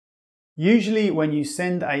Usually when you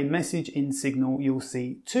send a message in Signal, you'll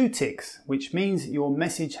see two ticks, which means your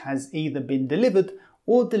message has either been delivered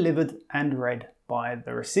or delivered and read by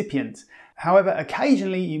the recipient. However,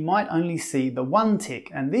 occasionally you might only see the one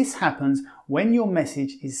tick, and this happens when your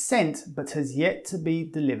message is sent but has yet to be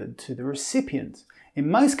delivered to the recipient. In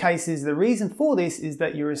most cases, the reason for this is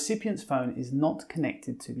that your recipient's phone is not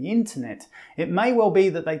connected to the internet. It may well be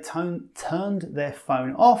that they turned their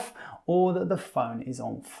phone off, or that the phone is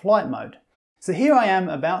on flight mode. So here I am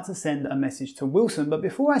about to send a message to Wilson, but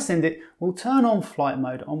before I send it, we'll turn on flight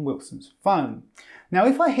mode on Wilson's phone. Now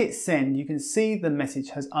if I hit send, you can see the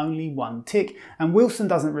message has only one tick, and Wilson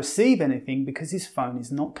doesn't receive anything because his phone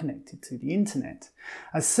is not connected to the internet.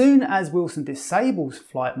 As soon as Wilson disables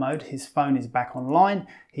flight mode, his phone is back online,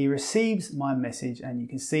 he receives my message, and you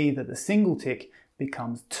can see that the single tick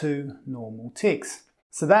becomes two normal ticks.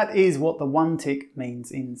 So that is what the one tick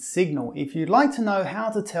means in Signal. If you'd like to know how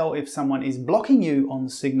to tell if someone is blocking you on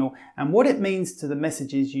Signal and what it means to the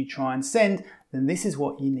messages you try and send, then this is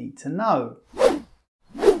what you need to know.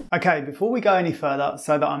 Okay, before we go any further,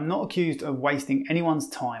 so that I'm not accused of wasting anyone's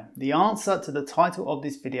time, the answer to the title of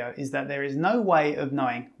this video is that there is no way of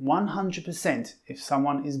knowing 100% if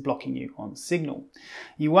someone is blocking you on Signal.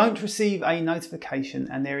 You won't receive a notification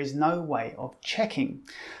and there is no way of checking.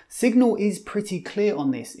 Signal is pretty clear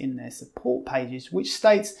on this in their support pages, which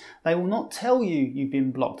states they will not tell you you've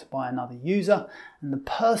been blocked by another user, and the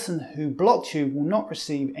person who blocked you will not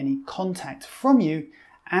receive any contact from you,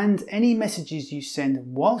 and any messages you send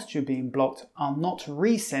whilst you're being blocked are not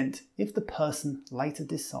resent if the person later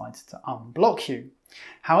decides to unblock you.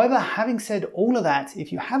 However, having said all of that,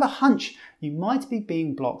 if you have a hunch you might be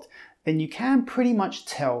being blocked, then you can pretty much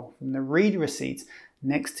tell from the read receipts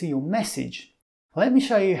next to your message. Let me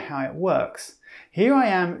show you how it works. Here I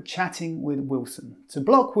am chatting with Wilson. To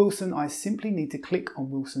block Wilson, I simply need to click on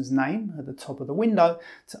Wilson's name at the top of the window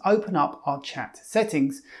to open up our chat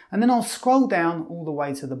settings, and then I'll scroll down all the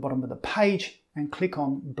way to the bottom of the page and click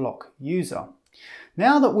on Block User.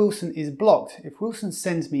 Now that Wilson is blocked, if Wilson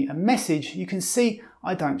sends me a message, you can see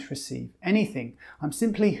I don't receive anything. I'm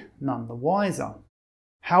simply none the wiser.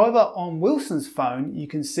 However, on Wilson's phone, you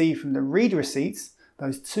can see from the read receipts,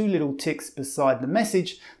 those two little ticks beside the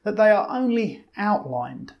message, that they are only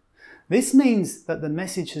outlined. This means that the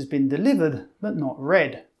message has been delivered but not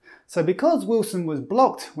read. So because Wilson was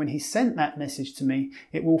blocked when he sent that message to me,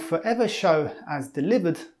 it will forever show as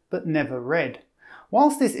delivered but never read.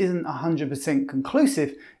 Whilst this isn't 100%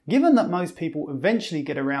 conclusive, given that most people eventually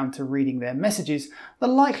get around to reading their messages, the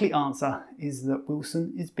likely answer is that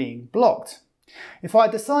Wilson is being blocked. If I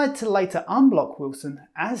decide to later unblock Wilson,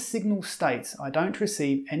 as Signal states, I don't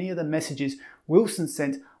receive any of the messages Wilson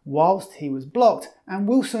sent whilst he was blocked, and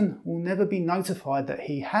Wilson will never be notified that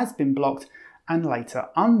he has been blocked and later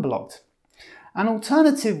unblocked. An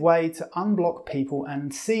alternative way to unblock people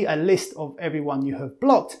and see a list of everyone you have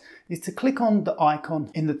blocked is to click on the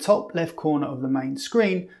icon in the top left corner of the main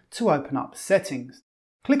screen to open up settings.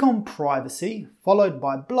 Click on Privacy, followed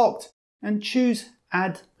by Blocked, and choose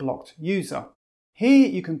Add Blocked User. Here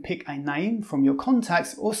you can pick a name from your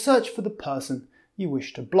contacts or search for the person you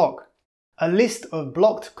wish to block. A list of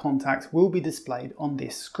blocked contacts will be displayed on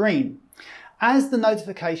this screen. As the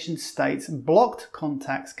notification states, blocked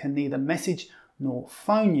contacts can neither message nor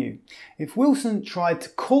phone you. If Wilson tried to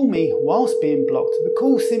call me whilst being blocked, the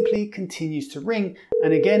call simply continues to ring,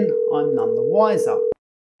 and again, I'm none the wiser.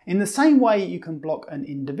 In the same way you can block an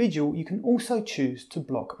individual, you can also choose to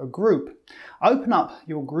block a group. Open up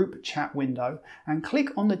your group chat window and click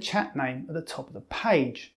on the chat name at the top of the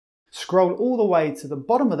page. Scroll all the way to the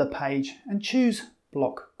bottom of the page and choose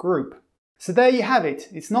Block Group. So there you have it.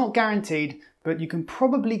 It's not guaranteed, but you can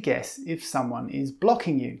probably guess if someone is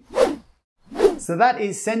blocking you. So that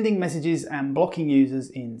is sending messages and blocking users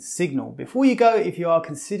in Signal. Before you go, if you are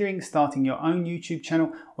considering starting your own YouTube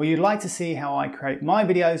channel or you'd like to see how I create my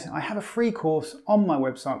videos, I have a free course on my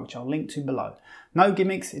website which I'll link to below. No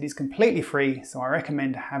gimmicks, it is completely free, so I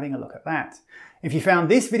recommend having a look at that. If you found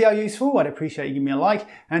this video useful, I'd appreciate you giving me a like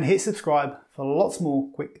and hit subscribe for lots more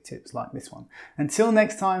quick tips like this one. Until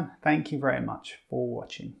next time, thank you very much for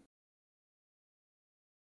watching.